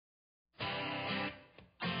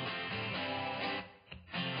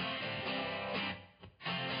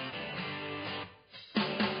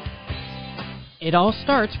It all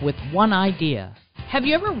starts with one idea. Have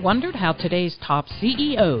you ever wondered how today's top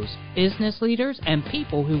CEOs, business leaders, and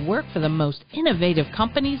people who work for the most innovative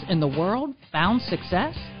companies in the world found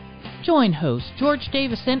success? Join host George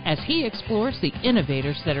Davison as he explores the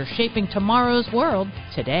innovators that are shaping tomorrow's world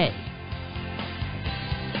today.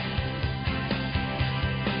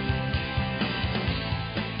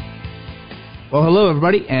 Well, hello,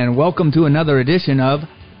 everybody, and welcome to another edition of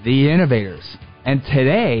The Innovators. And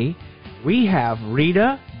today, we have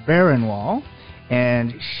Rita Baranwal,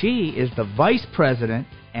 and she is the Vice President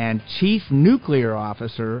and Chief Nuclear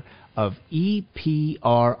Officer of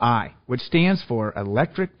EPRI, which stands for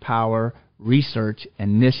Electric Power Research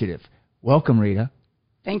Initiative. Welcome, Rita.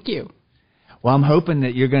 Thank you. Well, I'm hoping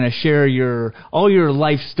that you're going to share all your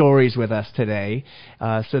life stories with us today,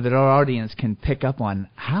 so that our audience can pick up on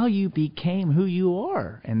how you became who you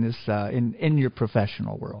are in this in your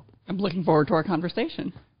professional world. I'm looking forward to our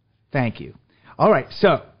conversation. Thank you. All right,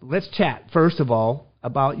 so let's chat first of all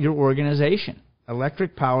about your organization,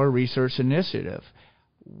 Electric Power Research Initiative.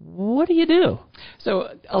 What do you do?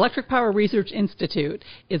 So Electric Power Research Institute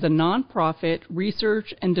is a nonprofit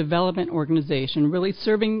research and development organization really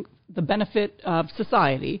serving the benefit of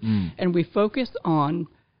society, and we focus on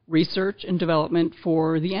research and development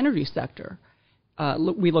for the energy sector.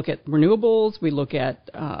 We look at renewables, we look at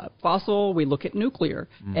fossil, we look at nuclear,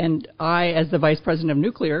 and I, as the Vice President of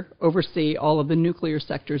Nuclear, oversee all of the nuclear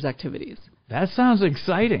sector's activities. That sounds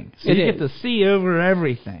exciting. So you get to see over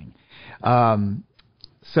everything.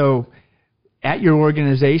 So at your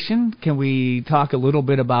organization, can we talk a little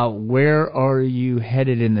bit about where are you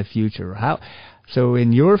headed in the future? So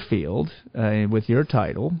in your field, with your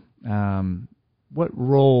title, what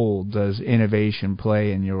role does innovation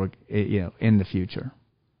play in your, in the future?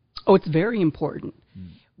 Oh, it's very important.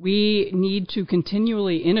 We need to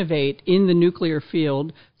continually innovate in the nuclear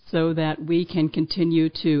field so that we can continue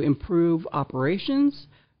to improve operations,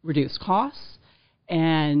 reduce costs,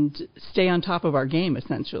 and stay on top of our game,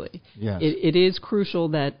 essentially. Yes. It is crucial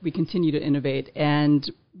that we continue to innovate,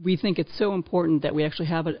 and we think it's so important that we actually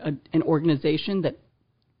have an organization that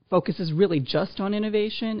focuses really just on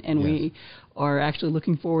innovation, and we are actually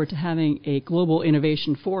looking forward to having a global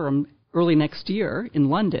innovation forum early next year in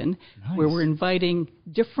London, where we're inviting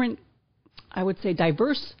different, I would say,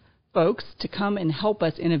 diverse folks to come and help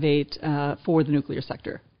us innovate for the nuclear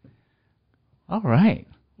sector. All right.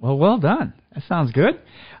 Well done. That sounds good.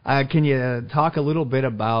 Can you talk a little bit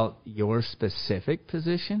about your specific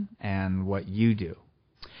position and what you do?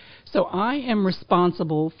 So I am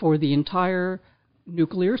responsible for the entire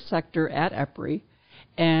nuclear sector at EPRI,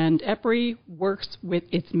 and EPRI works with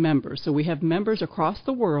its members. So we have members across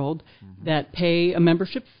the world that pay a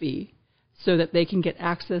membership fee so that they can get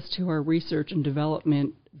access to our research and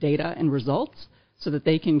development data and results, so that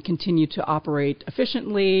they can continue to operate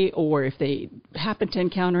efficiently, or if they happen to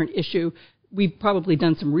encounter an issue, we've probably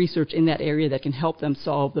done some research in that area that can help them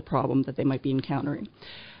solve the problem that they might be encountering.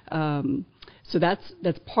 So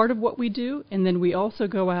that's part of what we do, and then we also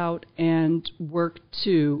go out and work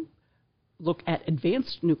to look at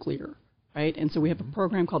advanced nuclear, right? And so we have a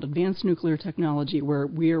program called Advanced Nuclear Technology, where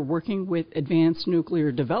we are working with advanced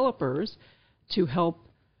nuclear developers to help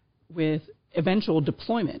with eventual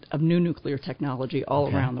deployment of new nuclear technology all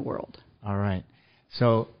around the world. All right.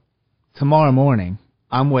 So tomorrow morning,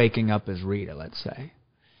 I'm waking up as Rita, let's say.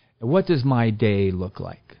 What does my day look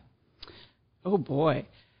like? Oh, boy.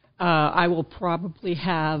 I will probably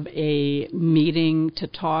have a meeting to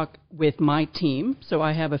talk with my team. So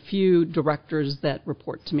I have a few directors that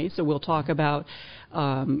report to me. So we'll talk about, what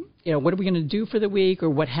are we going to do for the week,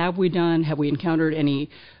 or what have we done? Have we encountered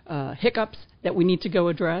any hiccups that we need to go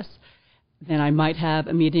address? Then I might have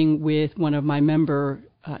a meeting with one of my member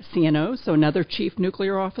CNOs, so another chief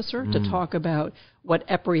nuclear officer, to talk about what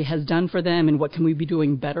EPRI has done for them and what can we be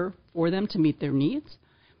doing better for them to meet their needs.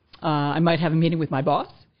 I might have a meeting with my boss,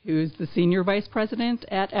 who's the senior vice president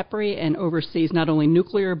at EPRI and oversees not only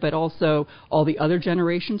nuclear but also all the other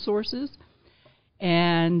generation sources.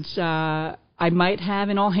 And I might have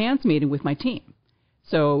an all-hands meeting with my team.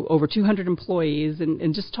 So over 200 employees,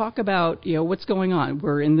 and just talk about, what's going on.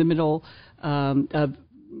 We're in the middle of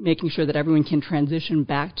making sure that everyone can transition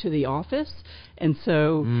back to the office. And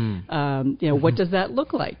so, what does that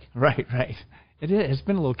look like? Right. It's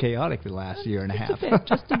been a little chaotic the last year and a half.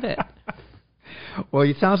 Just a bit. Well,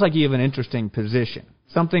 it sounds like you have an interesting position,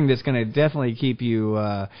 something that's going to definitely keep you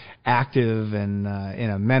active and in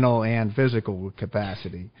a mental and physical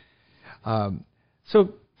capacity. So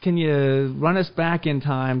can you run us back in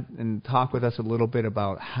time and talk with us a little bit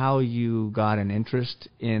about how you got an interest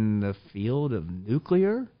in the field of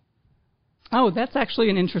nuclear? Oh, that's actually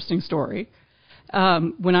an interesting story.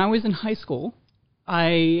 When I was in high school,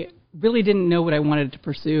 I really didn't know what I wanted to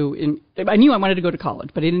pursue. I knew I wanted to go to college,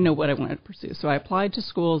 but I didn't know what I wanted to pursue. So I applied to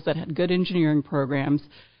schools that had good engineering programs,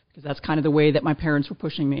 because that's kind of the way that my parents were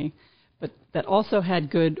pushing me, but that also had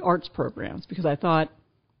good arts programs, because I thought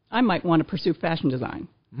I might want to pursue fashion design.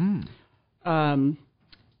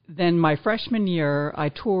 Then my freshman year, I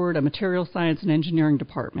toured a material science and engineering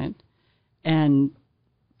department and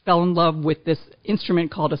fell in love with this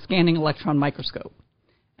instrument called a scanning electron microscope.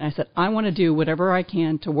 And I said, I want to do whatever I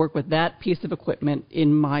can to work with that piece of equipment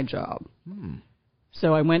in my job.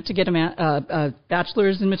 So I went to get a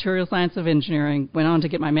bachelor's in material science of engineering, went on to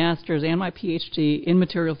get my master's and my PhD in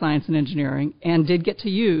material science and engineering, and did get to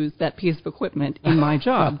use that piece of equipment in my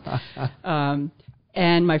job.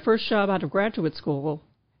 And my first job out of graduate school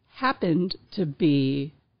happened to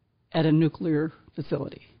be at a nuclear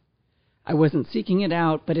facility. I wasn't seeking it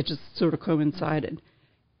out, but it just sort of coincided.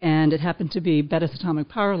 And it happened to be Bettis Atomic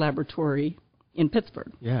Power Laboratory in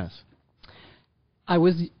Pittsburgh. Yes. I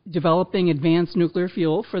was developing advanced nuclear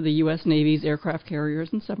fuel for the U.S. Navy's aircraft carriers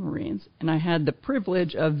and submarines, and I had the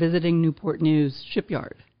privilege of visiting Newport News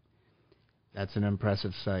shipyard. That's an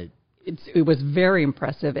impressive sight. It was very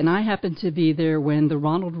impressive, and I happened to be there when the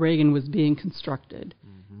Ronald Reagan was being constructed,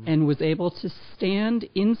 and was able to stand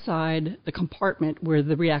inside the compartment where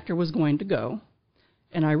the reactor was going to go.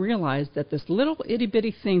 And I realized that this little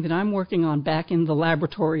itty-bitty thing that I'm working on back in the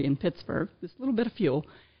laboratory in Pittsburgh, this little bit of fuel,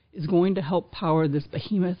 is going to help power this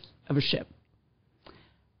behemoth of a ship.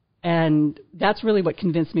 And that's really what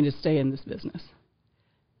convinced me to stay in this business,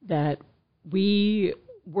 that we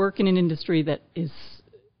work in an industry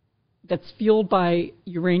that's fueled by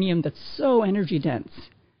uranium that's so energy dense.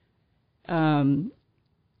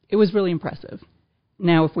 It was really impressive.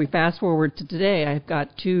 Now, if we fast forward to today, I've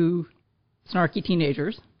got two snarky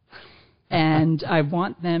teenagers, and I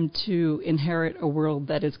want them to inherit a world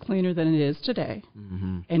that is cleaner than it is today.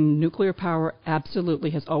 And nuclear power absolutely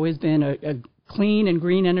has always been a clean and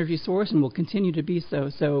green energy source and will continue to be so.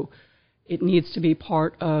 So it needs to be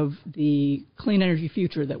part of the clean energy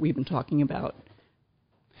future that we've been talking about.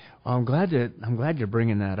 Well, I'm glad you're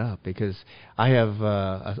bringing that up, because I have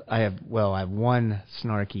one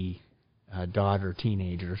snarky daughter,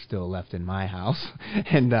 teenager, still left in my house,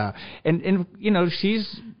 and you know,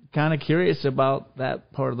 she's kind of curious about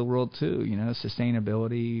that part of the world too. You know,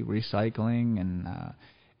 sustainability, recycling,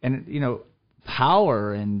 and you know,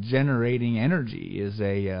 power and generating energy is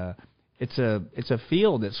it's a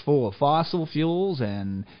field that's full of fossil fuels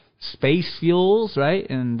and space fuels, right?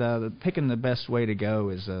 And picking the best way to go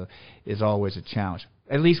is always a challenge.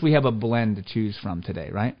 At least we have a blend to choose from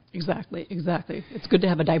today, right? Exactly. It's good to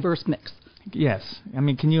have a diverse mix. Yes. I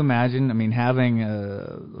mean, can you imagine? I mean, having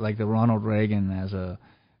like the Ronald Reagan as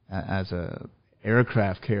a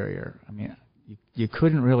aircraft carrier. I mean, you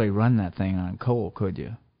couldn't really run that thing on coal, could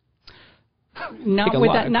you?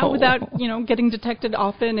 Not without getting detected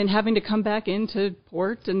often and having to come back into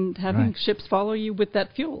port and having ships follow you with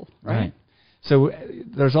that fuel. Right. So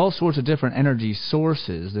there's all sorts of different energy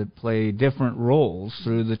sources that play different roles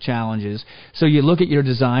through the challenges. So you look at your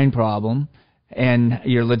design problem and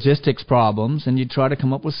your logistics problems, and you try to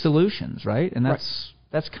come up with solutions, right? And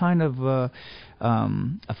that's kind of a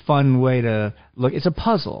fun way to look. It's a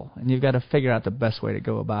puzzle, and you've got to figure out the best way to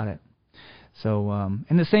go about it. So,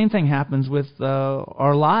 and the same thing happens with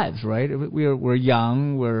our lives, right? We're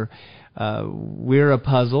young, we're a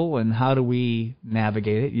puzzle, and how do we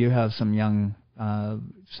navigate it? You have some young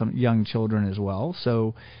children as well,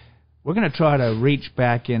 so we're going to try to reach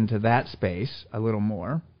back into that space a little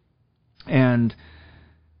more, and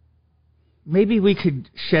maybe we could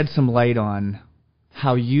shed some light on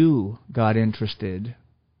how you got interested,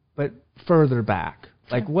 but further back.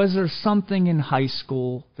 Like, was there something in high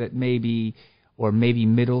school that maybe, or maybe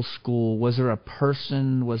middle school, was there a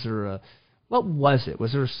person, what was it?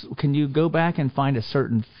 Can you go back and find a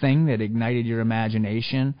certain thing that ignited your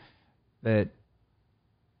imagination that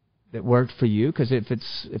worked for you? Because if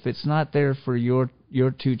it's not there for your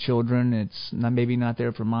two children, it's maybe not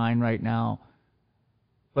there for mine right now.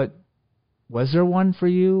 But was there one for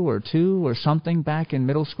you, or two, or something back in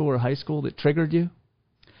middle school or high school that triggered you?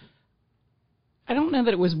 I don't know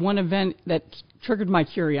that it was one event that triggered my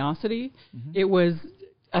curiosity. It was,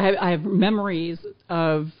 I have memories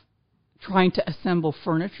of trying to assemble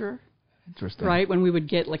furniture. Interesting. Right, when we would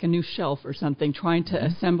get like a new shelf or something, trying to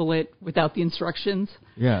assemble it without the instructions.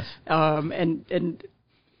 Yes. And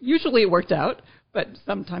usually it worked out, but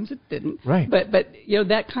sometimes it didn't. Right. But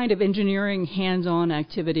that kind of engineering hands-on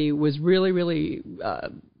activity was really, really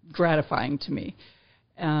gratifying to me.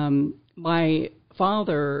 My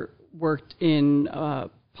father worked in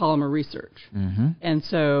polymer research. Mm-hmm. And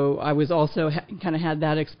so I was also kind of had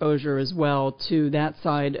that exposure as well to that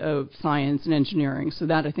side of science and engineering. So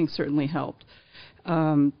that I think certainly helped.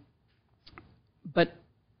 But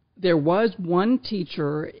there was one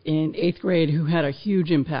teacher in 8th grade who had a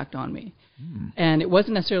huge impact on me. And it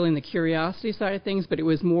wasn't necessarily in the curiosity side of things, but it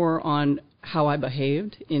was more on how I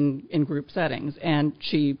behaved in group settings. And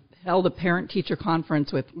she held a parent-teacher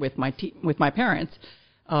conference with my parents,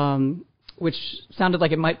 which sounded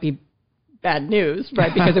like it might be bad news,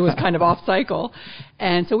 right, because it was kind of off cycle.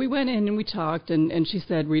 And so we went in and we talked, and she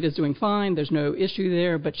said, Rita's doing fine, there's no issue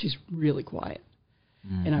there, but she's really quiet.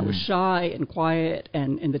 Mm-hmm. And I was shy and quiet,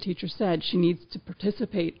 and the teacher said she needs to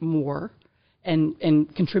participate more and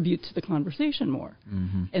contribute to the conversation more.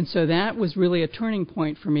 Mm-hmm. And so that was really a turning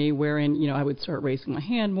point for me, wherein, I would start raising my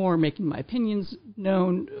hand more, making my opinions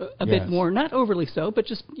known a bit more, not overly so, but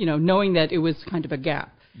just, knowing that it was kind of a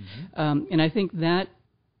gap. Mm-hmm. And I think that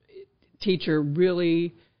teacher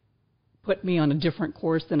really put me on a different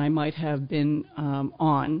course than I might have been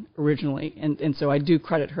on originally. And so I do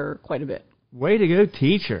credit her quite a bit. Way to go,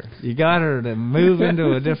 teacher. You got her to move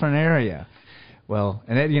into a different area. Well,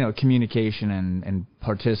 and that, communication and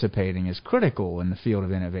participating is critical in the field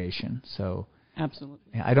of innovation. So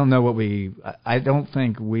absolutely, I don't know I don't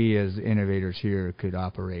think we as innovators here could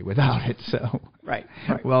operate without it. So right.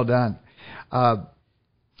 Well done.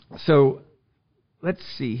 So let's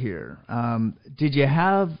see here. Did you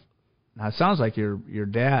have? Now it sounds like your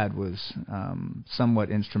dad was somewhat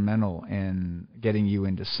instrumental in getting you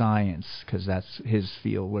into science, because that's his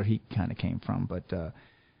field where he kind of came from. But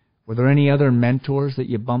were there any other mentors that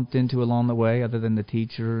you bumped into along the way other than the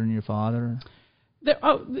teacher and your father?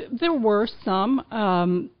 There were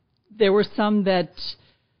some. There were some that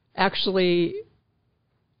actually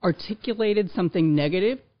articulated something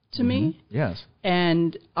negative to me. Yes.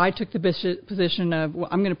 And I took the position of, well,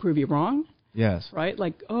 I'm going to prove you wrong. Yes. Right?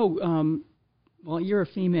 Like, well, you're a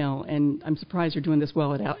female, and I'm surprised you're doing this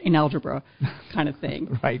well in algebra kind of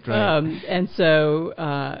thing. Right. And so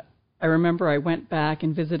I remember I went back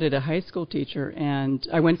and visited a high school teacher, and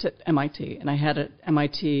I went to MIT, and I had an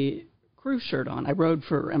MIT crew shirt on. I rode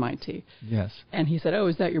for MIT. Yes. And he said, "Oh,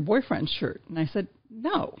 is that your boyfriend's shirt?" And I said,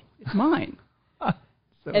 "No, it's mine."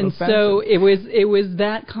 So and offensive. So it was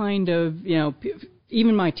that kind of,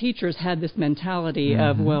 even my teachers had this mentality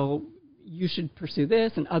of, well, you should pursue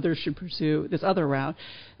this and others should pursue this other route.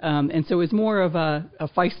 And so it was more of a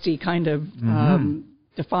feisty kind of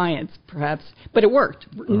defiance, perhaps. But it worked.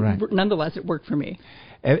 Right. Nonetheless, it worked for me.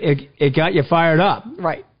 It got you fired up.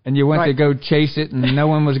 Right. And you went to go chase it, and no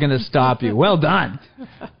one was going to stop you. Well done.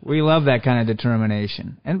 We love that kind of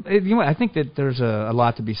determination. And I think that there's a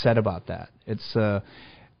lot to be said about that. It's the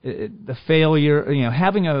failure,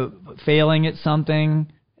 having a failing at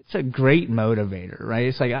something. It's a great motivator, right?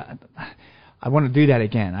 It's like, I want to do that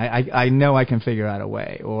again. I know I can figure out a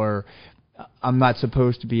way, or I'm not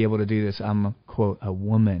supposed to be able to do this. I'm, quote, a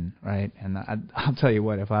woman, right? And I'll tell you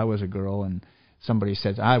what, if I was a girl and somebody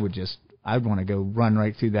says, I'd want to go run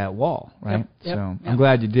right through that wall, right? Yep, so I'm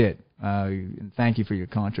glad you did. Thank you for your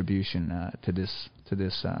contribution to this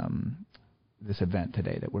event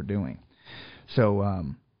today that we're doing. So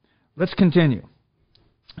let's continue.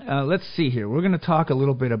 Let's see here. We're going to talk a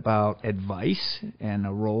little bit about advice and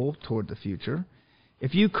a role toward the future.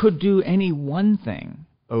 If you could do any one thing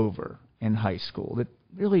over in high school that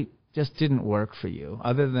really just didn't work for you,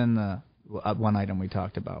 other than the one item we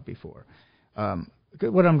talked about before,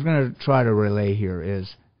 what I'm going to try to relay here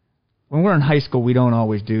is, when we're in high school, we don't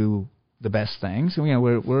always do the best things.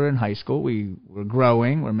 We're in high school. We're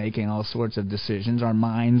growing. We're making all sorts of decisions. Our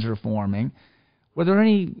minds are forming.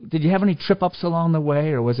 Did you have any trip-ups along the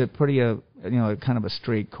way, or was it pretty kind of a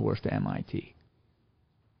straight course to MIT?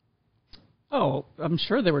 Oh, I'm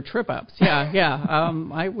sure there were trip-ups. Yeah.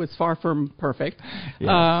 I was far from perfect.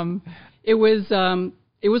 Yes. It was high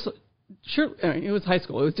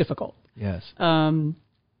school. It was difficult. Yes. And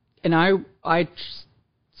I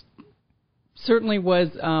certainly was.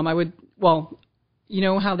 You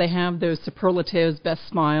know how they have those superlatives: best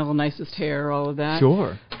smile, nicest hair, all of that.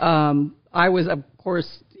 Sure. I was, of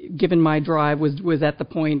course, given my drive, was at the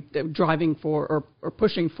point of driving for or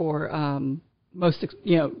pushing for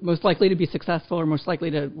most likely to be successful, or most likely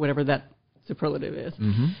to whatever that superlative is.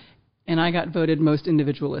 Mm-hmm. And I got voted most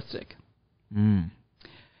individualistic. Mm.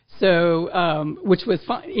 So, which was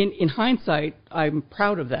fine. In hindsight, I'm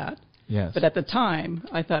proud of that. Yes. But at the time,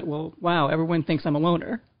 I thought, well, wow, everyone thinks I'm a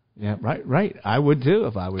loner. Yeah, right. I would too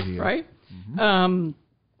if I was you. Right? Mm-hmm.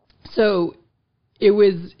 So it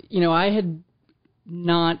was, I had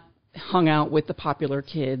not hung out with the popular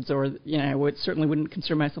kids, or certainly wouldn't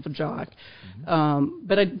consider myself a jock.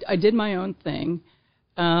 But I did my own thing,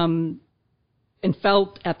 and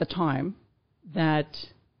felt at the time that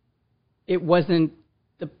it wasn't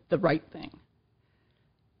the right thing.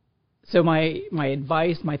 So my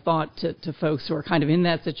advice, my thought to folks who are kind of in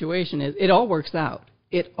that situation is, it all works out.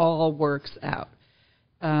 It all works out.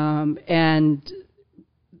 And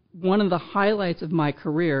one of the highlights of my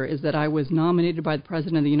career is that I was nominated by the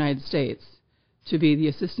President of the United States to be the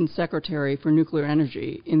Assistant Secretary for Nuclear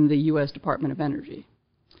Energy in the U.S. Department of Energy.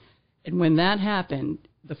 And when that happened,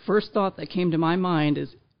 the first thought that came to my mind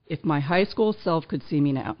is, if my high school self could see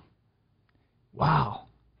me now. Wow,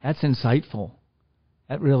 that's insightful.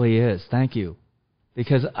 That really is. Thank you.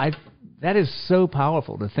 Because that is so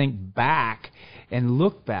powerful to think back and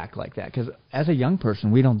look back like that. Because as a young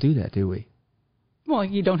person, we don't do that, do we? Well,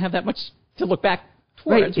 you don't have that much to look back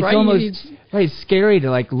towards, right? It's almost it's scary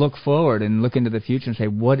to look forward and look into the future and say,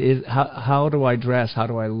 how do I dress? How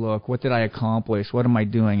do I look? What did I accomplish? What am I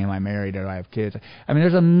doing? Am I married? Do I have kids? I mean,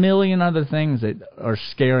 there's a million other things that are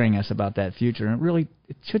scaring us about that future, and really,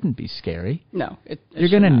 it shouldn't be scary. No, you're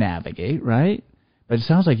going to navigate, right? But it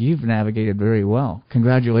sounds like you've navigated very well.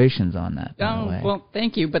 Congratulations on that, by the way. Well,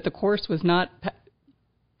 thank you. But the course was not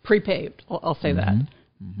pre-paved. I'll say that.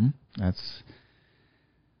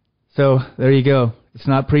 So there you go. It's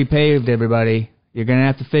not pre-paved, everybody. You're going to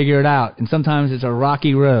have to figure it out. And sometimes it's a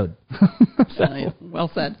rocky road. Well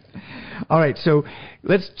said. All right, so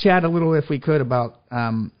let's chat a little, if we could, about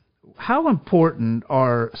how important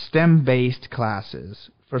are STEM-based classes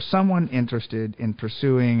for someone interested in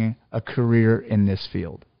pursuing a career in this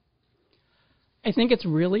field? I think it's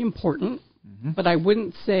really important, but I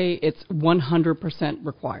wouldn't say it's 100%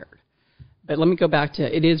 required. But let me go back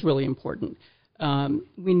to, it is really important.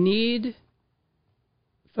 We need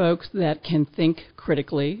folks that can think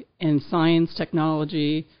critically, and science,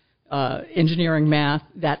 technology, engineering, math,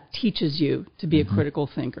 that teaches you to be a critical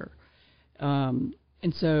thinker. And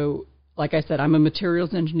so, like I said, I'm a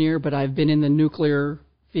materials engineer, but I've been in the nuclear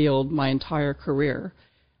field my entire career.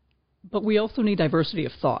 But we also need diversity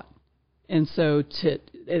of thought. And so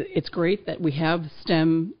it's great that we have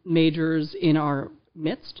STEM majors in our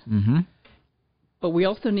midst. But we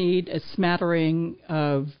also need a smattering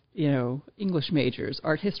of, English majors,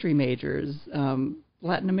 art history majors,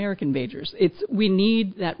 Latin American majors. We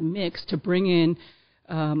need that mix to bring in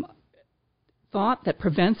thought that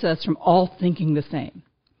prevents us from all thinking the same.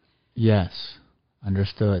 Yes,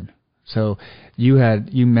 understood. So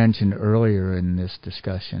you mentioned earlier in this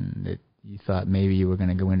discussion that you thought maybe you were going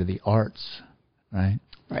to go into the arts, right?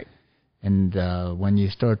 Right. And when you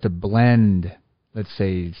start to blend, let's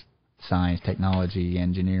say, science, technology,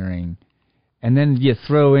 engineering, and then you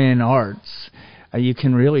throw in arts, you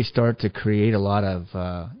can really start to create a lot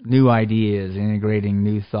of new ideas, integrating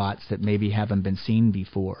new thoughts that maybe haven't been seen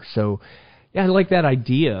before. So, yeah, I like that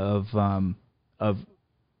idea of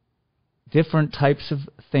different types of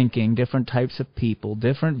thinking, different types of people,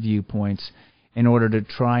 different viewpoints, in order to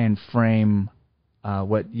try and frame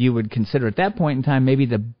what you would consider at that point in time maybe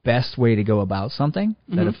the best way to go about something.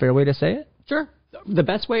 Is that a fair way to say it? Sure. The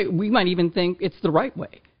best way, we might even think it's the right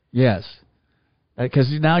way. Yes.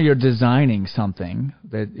 Because now you're designing something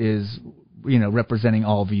that is, representing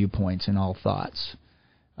all viewpoints and all thoughts.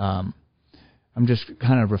 I'm just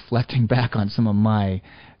kind of reflecting back on some of my,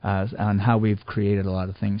 on how we've created a lot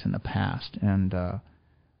of things in the past, and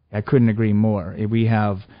I couldn't agree more.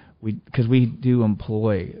 Because we do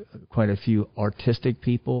employ quite a few artistic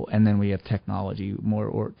people, and then we have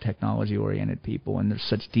technology-oriented people, and there's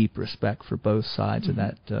such deep respect for both sides of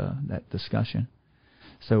that discussion.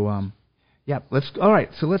 So, all right,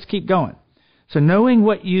 so let's keep going. So knowing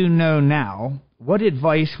what you know now, what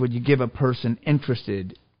advice would you give a person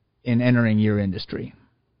interested in entering your industry?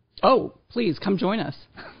 Oh, please come join us.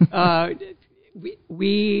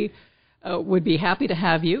 We would be happy to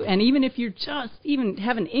have you. And even if you just even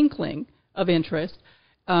have an inkling of interest,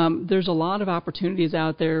 there's a lot of opportunities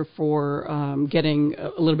out there for getting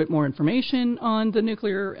a little bit more information on the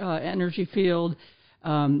nuclear energy field.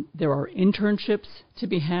 There are internships to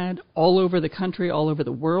be had all over the country, all over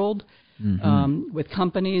the world, with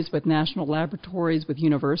companies, with national laboratories, with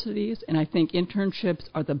universities. And I think internships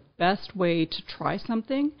are the best way to try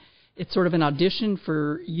something. It's sort of an audition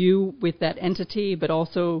for you with that entity, but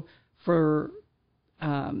also for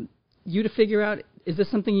you to figure out, is this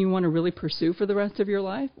something you want to really pursue for the rest of your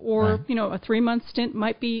life? Or, a 3-month stint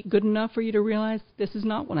might be good enough for you to realize this is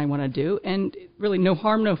not what I want to do. And really, no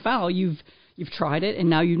harm, no foul. You've tried it, and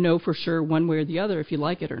now you know for sure one way or the other if you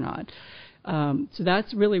like it or not. So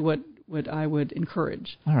that's really what I would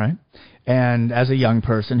encourage. All right. And as a young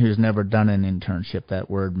person who's never done an internship, that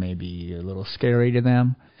word may be a little scary to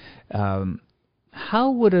them.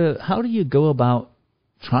 How do you go about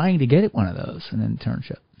trying to get one of those, an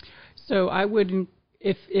internship? So I would,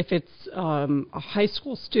 if it's a high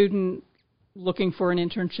school student looking for an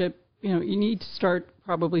internship, you need to start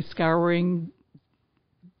probably scouring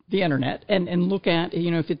the internet and look at,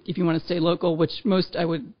 if you want to stay local, which most, I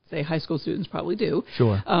would say, high school students probably do.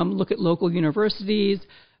 Sure. Look at local universities,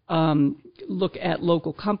 look at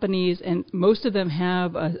local companies, and most of them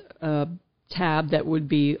have a tab that would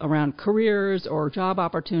be around careers or job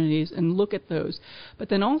opportunities, and look at those. But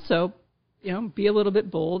then also, be a little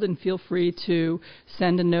bit bold and feel free to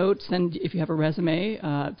send a note, if you have a resume,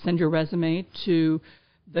 send your resume to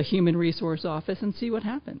the Human Resource Office and see what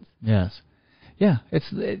happens. Yes. Yeah,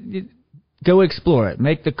 go explore it.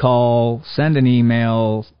 Make the call, send an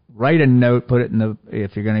email, write a note, put it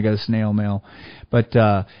if you're going to go snail mail. But,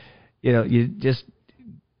 you just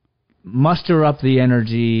muster up the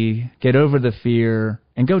energy, get over the fear,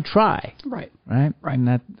 and go try. Right. Right? And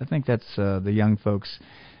I think that's the young folks,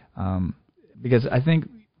 because I think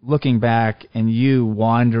looking back and you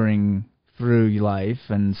wandering through life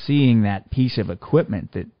and seeing that piece of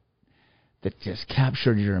equipment that just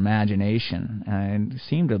captured your imagination and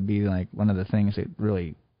seemed to be like one of the things that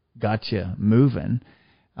really got you moving.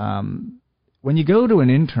 When you go to an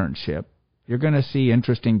internship, you're going to see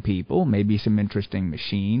interesting people, maybe some interesting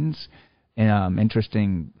machines,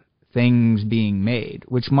 interesting things being made,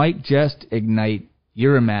 which might just ignite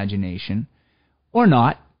your imagination or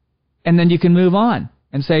not, and then you can move on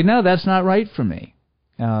and say, no, that's not right for me.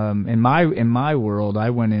 In my world, I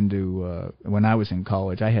went into, when I was in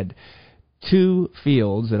college, I had 2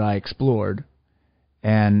 fields that I explored,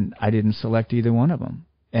 and I didn't select either one of them.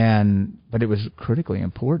 But it was critically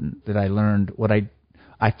important that I learned what I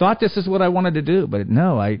thought this is what I wanted to do, but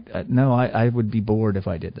I would be bored if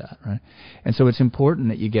I did that, right? And so it's important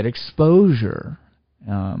that you get exposure.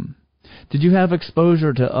 Did you have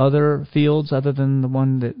exposure to other fields other than the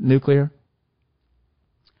one that nuclear?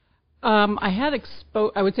 I had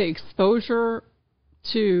I would say exposure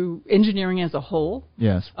to engineering as a whole.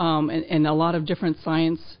 Yes. And a lot of different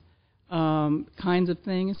science kinds of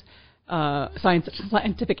things,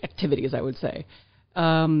 scientific activities, I would say.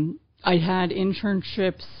 I had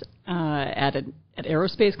internships at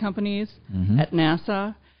aerospace companies, at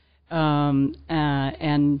NASA,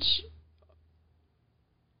 and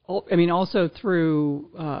also through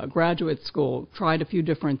graduate school, tried a few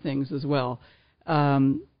different things as well.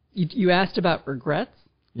 You asked about regrets.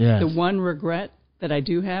 Yes. The one regret that I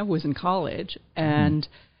do have was in college, and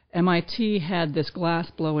MIT had this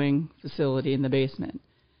glass blowing facility in the basement.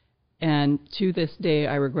 And to this day,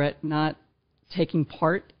 I regret not taking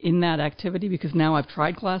part in that activity, because now I've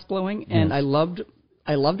tried glass blowing and Yes. I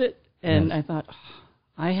loved it, and Yes. I thought,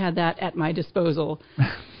 I had that at my disposal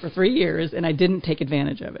for 3 years, and I didn't take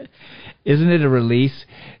advantage of it. Isn't it a release?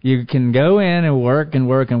 You can go in and work and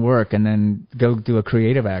work and work, and then go do a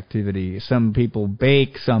creative activity. Some people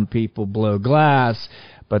bake, some people blow glass,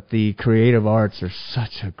 but the creative arts are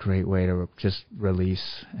such a great way to just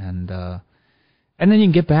release, and then you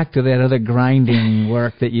can get back to that other grinding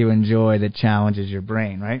work that you enjoy that challenges your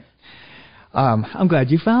brain, right? I'm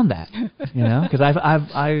glad you found that, because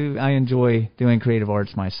I enjoy doing creative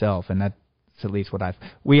arts myself, and that's at least what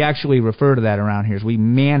we actually refer to that around here as we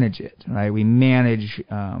manage it, right? We manage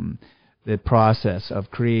the process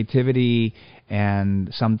of creativity,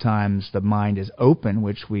 and sometimes the mind is open,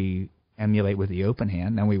 which we emulate with the open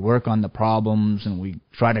hand, and we work on the problems, and we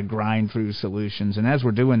try to grind through solutions, and as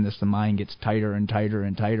we're doing this, the mind gets tighter and tighter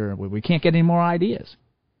and tighter, and we can't get any more ideas.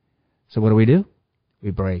 So what do?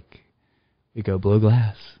 We break. We go blow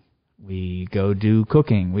glass. We go do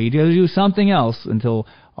cooking. We do something else until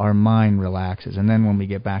our mind relaxes. And then when we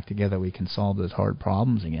get back together, we can solve those hard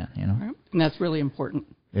problems again, Right. And that's really important.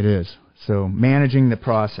 It is. So managing the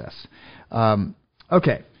process.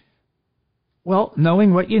 Okay. Well,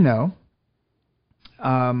 knowing what you know,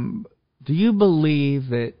 do you believe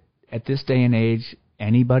that at this day and age,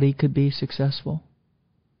 anybody could be successful?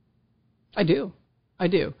 I do. I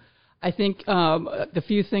think the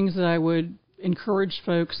few things that I would encourage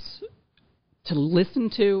folks to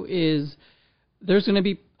listen to is there's going to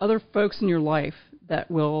be other folks in your life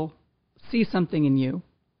that will see something in you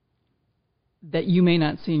that you may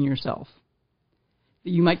not see in yourself.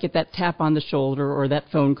 You might get that tap on the shoulder or that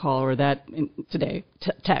phone call or that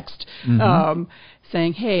text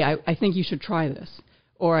saying, hey, I think you should try this,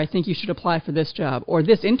 or I think you should apply for this job, or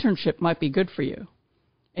this internship might be good for you.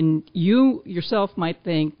 And you yourself might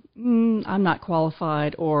think, I'm not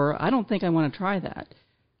qualified, or I don't think I want to try that.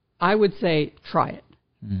 I would say try it,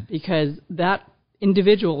 because that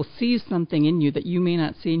individual sees something in you that you may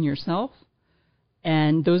not see in yourself,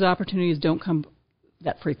 and those opportunities don't come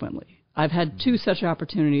that frequently. I've had 2 such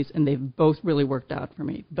opportunities, and they've both really worked out for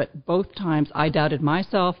me. But both times I doubted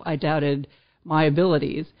myself, I doubted my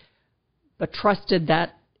abilities, but trusted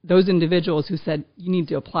that those individuals who said, you need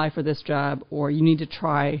to apply for this job or you need to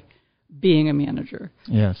try being a manager.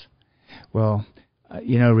 Yes. Well,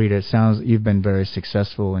 Rita, it sounds you've been very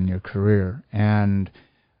successful in your career, and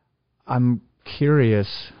I'm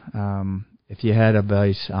curious if you had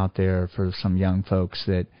advice out there for some young folks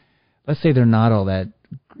that, let's say they're not all that,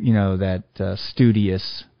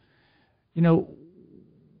 studious.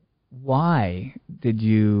 Why did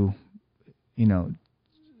you,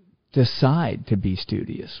 decide to be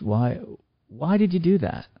studious? Why did you do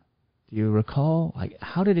that? Do you recall?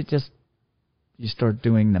 How did it you start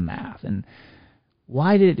doing the math, and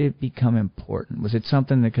why did it become important? Was it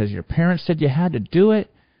something because your parents said you had to do it,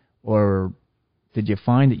 or did you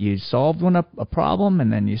find that you solved a problem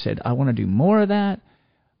and then you said, I want to do more of that?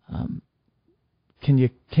 Can you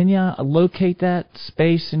locate that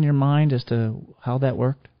space in your mind as to how that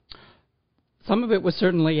worked? Some of it was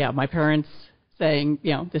certainly, my parents saying,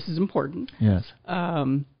 this is important. Yes.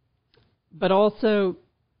 But also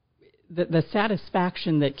the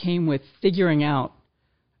satisfaction that came with figuring out,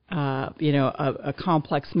 a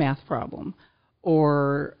complex math problem,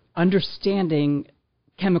 or understanding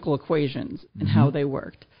chemical equations and how they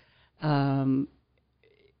worked, or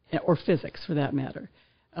physics for that matter.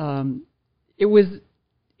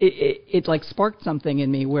 It like sparked something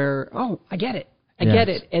in me where, I get it. I get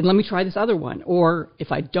it, and let me try this other one. Or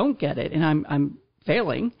if I don't get it and I'm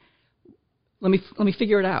failing, let me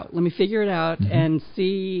figure it out. Let me figure it out and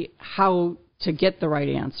see how to get the right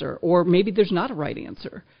answer. Or maybe there's not a right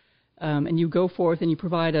answer, and you go forth and you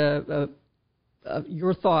provide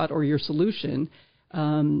your thought or your solution,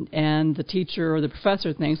 and the teacher or the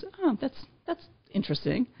professor thinks, that's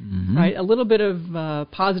interesting, right? A little bit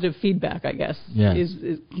of positive feedback, I guess,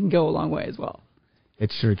 can go a long way as well.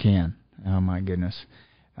 It sure can. Oh, my goodness.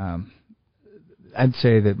 I'd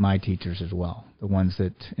say that my teachers as well, the ones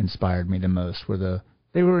that inspired me the most,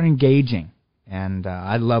 they were engaging. And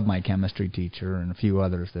I love my chemistry teacher and a few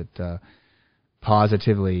others that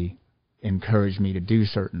positively encouraged me to do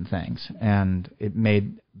certain things. And it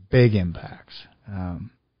made big impacts.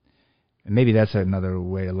 And maybe that's another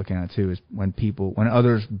way of looking at it, too, is when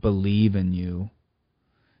others believe in you,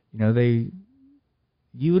 I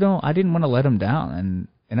didn't want to let them down.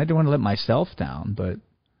 And I didn't want to let myself down, but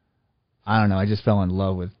I don't know. I just fell in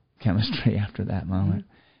love with chemistry after that moment.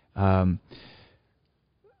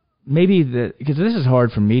 Because this is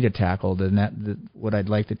hard for me to tackle, what I'd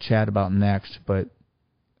like to chat about next, but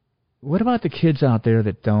what about the kids out there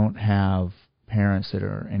that don't have parents that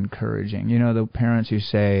are encouraging? The parents who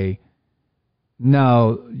say,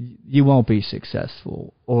 no, you won't be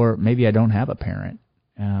successful, or maybe I don't have a parent.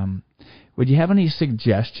 Would you have any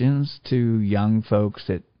suggestions to young folks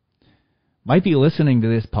that might be listening to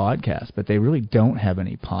this podcast, but they really don't have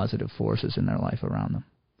any positive forces in their life around them?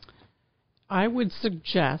 I would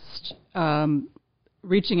suggest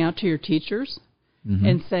reaching out to your teachers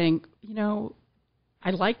and saying, I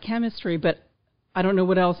like chemistry, but I don't know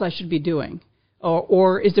what else I should be doing.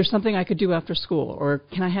 Or is there something I could do after school? Or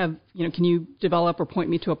can I have, can you develop or point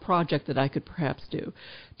me to a project that I could perhaps do?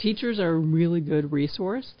 Teachers are a really good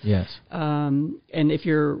resource. Yes. And if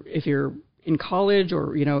you're in college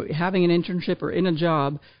or, having an internship or in a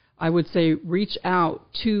job, I would say reach out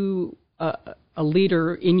to a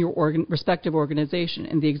leader in your respective organization.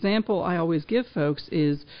 And the example I always give folks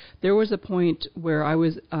is there was a point where I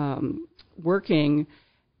was working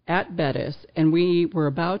at Bettis, and we were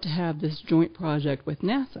about to have this joint project with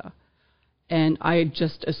NASA. And I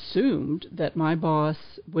just assumed that my boss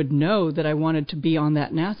would know that I wanted to be on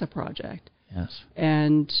that NASA project. Yes.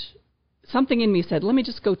 And something in me said, let me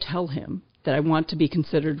just go tell him that I want to be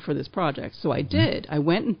considered for this project. So I did. I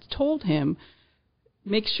went and told him, I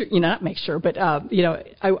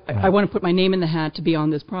want to put my name in the hat to be on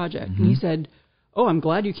this project. And he said, I'm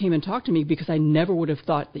glad you came and talked to me because I never would have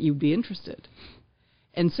thought that you'd be interested.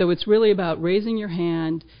 And so it's really about raising your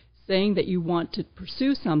hand, saying that you want to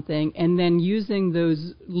pursue something, and then using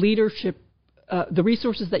those leadership, the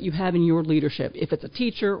resources that you have in your leadership. If it's a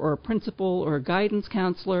teacher or a principal or a guidance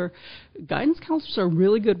counselors are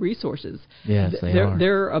really good resources. Yes, they are.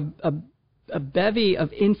 They're a bevy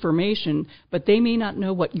of information, but they may not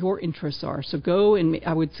know what your interests are. So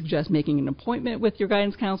I would suggest making an appointment with your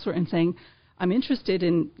guidance counselor and saying, I'm interested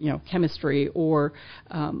in chemistry, or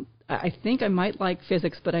I think I might like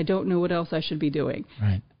physics, but I don't know what else I should be doing.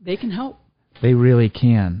 Right. They can help. They really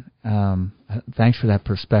can. Thanks for that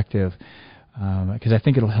perspective, because I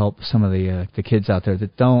think it'll help some of the kids out there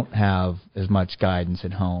that don't have as much guidance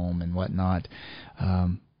at home and whatnot,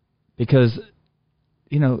 because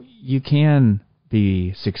you can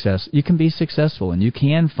be successful and you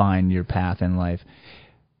can find your path in life,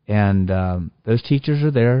 and those teachers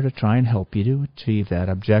are there to try and help you to achieve that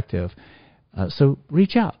objective. So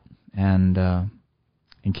reach out and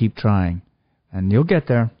keep trying, and you'll get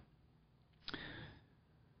there.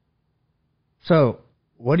 So,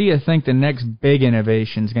 what do you think the next big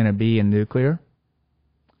innovation is going to be in nuclear?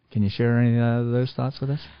 Can you share any of those thoughts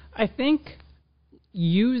with us? I think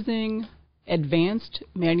using advanced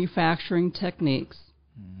manufacturing techniques.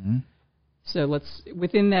 Mm-hmm. So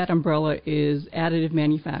within that umbrella is additive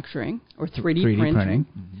manufacturing or 3D printing.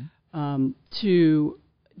 Mm-hmm. To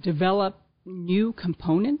develop new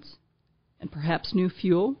components and perhaps new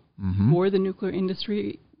fuel mm-hmm. for the nuclear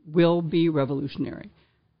industry will be revolutionary.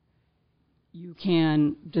 You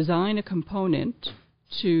can design a component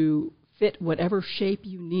to fit whatever shape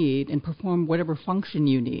you need and perform whatever function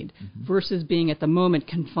you need, mm-hmm. versus being at the moment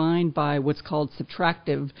confined by what's called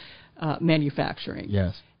subtractive manufacturing.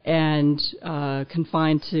 Yes. And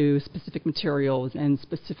confined to specific materials and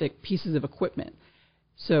specific pieces of equipment.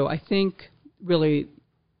 So I think really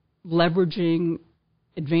leveraging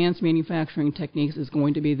advanced manufacturing techniques is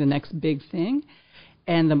going to be the next big thing.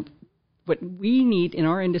 And what we need in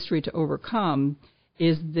our industry to overcome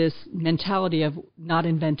is this mentality of not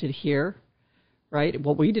invented here, right?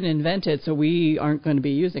 Well, we didn't invent it, so we aren't going to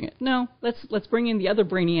be using it. No, let's bring in the other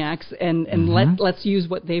brainiacs and mm-hmm. let's use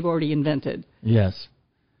what they've already invented. Yes.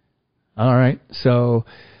 All right. So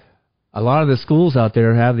a lot of the schools out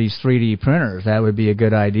there have these 3D printers. That would be a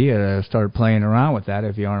good idea to start playing around with that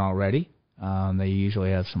if you aren't already. They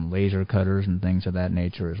usually have some laser cutters and things of that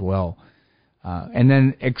nature as well. And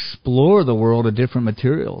then explore the world of different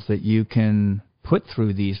materials that you can put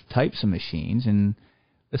through these types of machines, and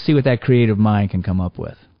let's see what that creative mind can come up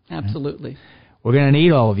with. Absolutely. We're going to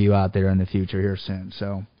need all of you out there in the future here soon,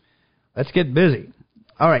 so let's get busy.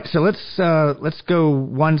 All right, so let's go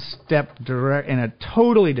one step in a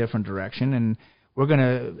totally different direction, and we're going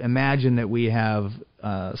to imagine that we have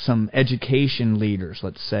some education leaders,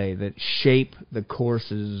 let's say, that shape the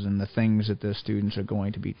courses and the things that the students are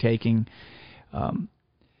going to be taking.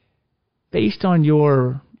 Based on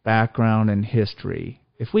your background and history,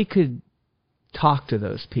 if we could talk to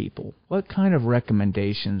those people, what kind of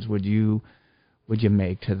recommendations would you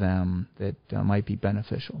make to them that might be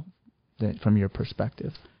beneficial from your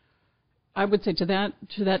perspective? I would say to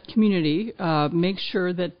that community, make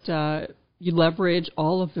sure that you leverage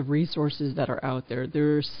all of the resources that are out there.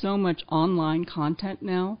 There's so much online content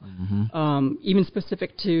now, mm-hmm. Even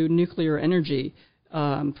specific to nuclear energy.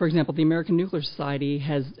 For example, the American Nuclear Society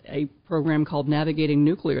has a program called Navigating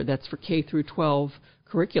Nuclear that's for K through 12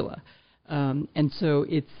 curricula. And so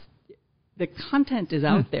the content is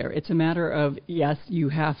out there. It's a matter of, yes, you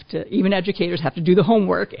have to, even educators have to do the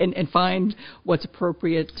homework and find what's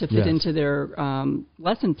appropriate to fit yes. into their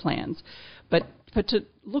lesson plans. But to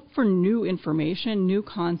look for new information, new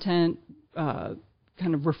content,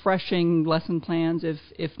 kind of refreshing lesson plans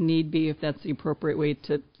if need be, if that's the appropriate way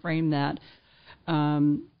to frame that.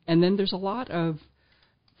 And then there's a lot of,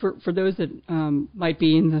 for those that might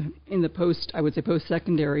be in the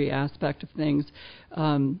post-secondary aspect of things,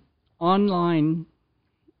 online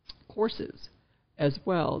courses as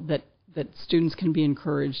well that students can be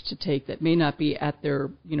encouraged to take that may not be at their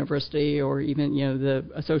university or even the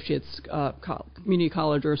associate's community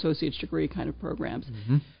college or associate's degree kind of programs.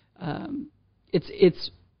 Mm-hmm.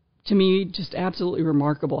 It's to me just absolutely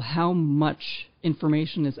remarkable how much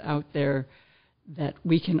information is out there that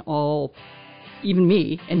we can all, even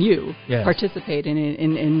me and you, yes. participate in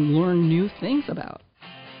and learn new things about.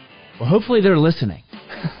 Well, hopefully they're listening.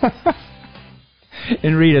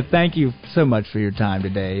 And Rita, thank you so much for your time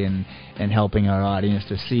today and helping our audience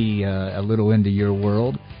to see a little into your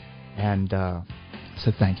world. And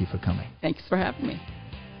so thank you for coming. Thanks for having me.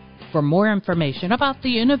 For more information about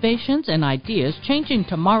the innovations and ideas changing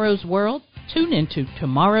tomorrow's world, tune into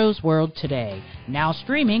Tomorrow's World Today, now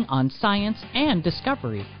streaming on Science and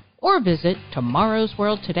Discovery, or visit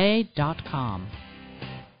tomorrowsworldtoday.com.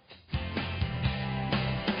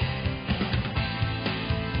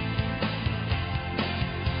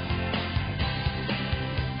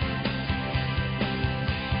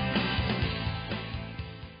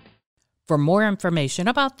 For more information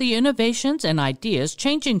about the innovations and ideas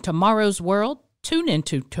changing tomorrow's world, tune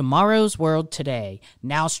into Tomorrow's World Today,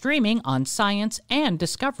 now streaming on Science and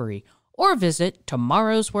Discovery, or visit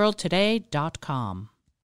tomorrowsworldtoday.com.